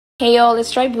Hey y'all,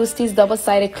 let's try Busties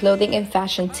double-sided clothing and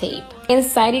fashion tape.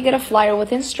 Inside you get a flyer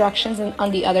with instructions, and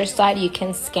on the other side you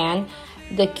can scan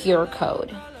the QR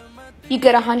code. You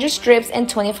get 100 strips and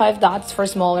 25 dots for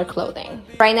smaller clothing.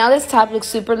 Right now this top looks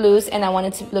super loose and I want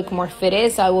it to look more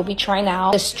fitted, so I will be trying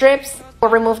out the strips. Or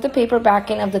remove the paper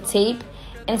backing of the tape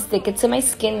and stick it to my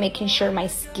skin, making sure my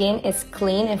skin is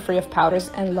clean and free of powders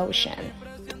and lotion.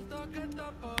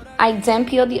 I then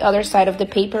peel the other side of the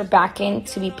paper backing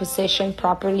to be positioned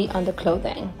properly on the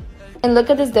clothing. And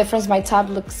look at this difference, my top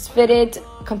looks fitted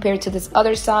compared to this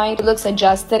other side. It looks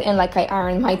adjusted and like I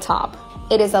ironed my top.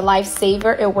 It is a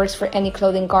lifesaver, it works for any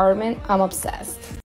clothing garment. I'm obsessed.